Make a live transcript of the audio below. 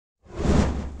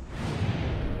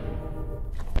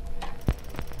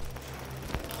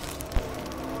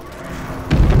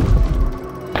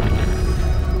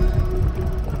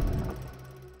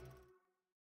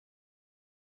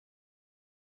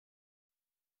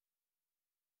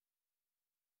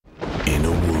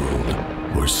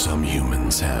Some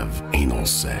humans have anal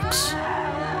sex.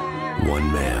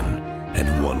 One man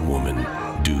and one woman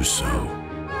do so.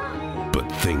 But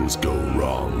things go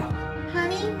wrong.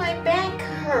 Honey, my back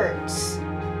hurts.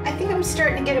 I think I'm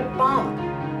starting to get a bump.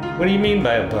 What do you mean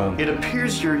by a bump? It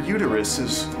appears your uterus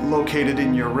is located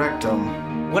in your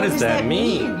rectum. What does that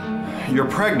mean? You're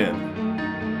pregnant.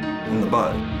 In the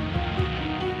butt.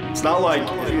 It's not like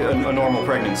a normal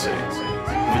pregnancy.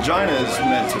 The vagina is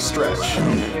meant to stretch,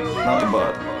 not the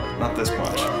butt. Not this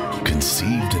much.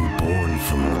 Conceived and born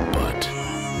from the butt,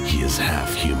 he is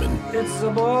half human. It's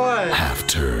a boy. Half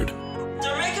turd.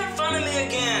 They're making fun of me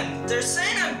again. They're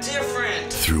saying I'm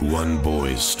different. Through one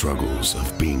boy's struggles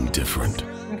of being different.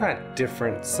 You're not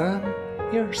different, son.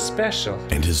 You're special.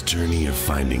 And his journey of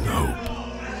finding hope.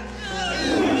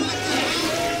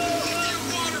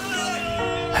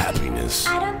 Happiness.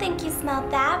 I don't think you smell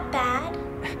that bad.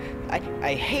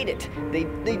 I hate it.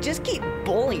 They just keep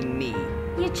bullying me.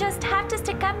 You just have to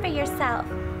stick up for yourself.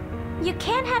 You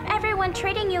can't have everyone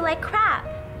treating you like crap.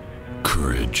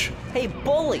 Courage. Hey,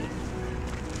 bully.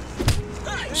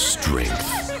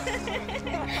 Strength.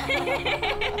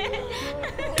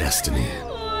 Destiny.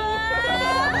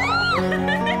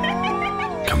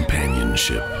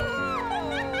 Companionship.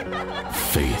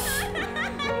 Faith.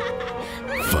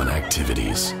 Fun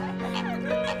activities.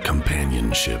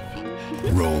 Companionship.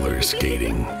 Roller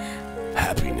skating.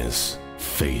 Happiness.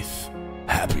 Faith.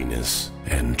 Happiness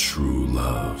and true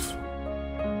love.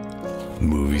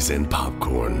 Movies and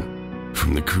popcorn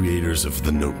from the creators of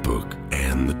The Notebook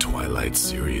and the Twilight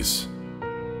series.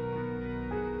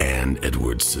 And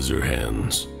Edward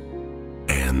Scissorhands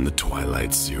and the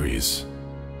Twilight series.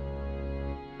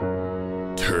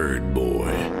 Turd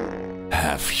boy.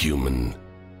 Half human,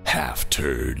 half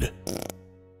turd.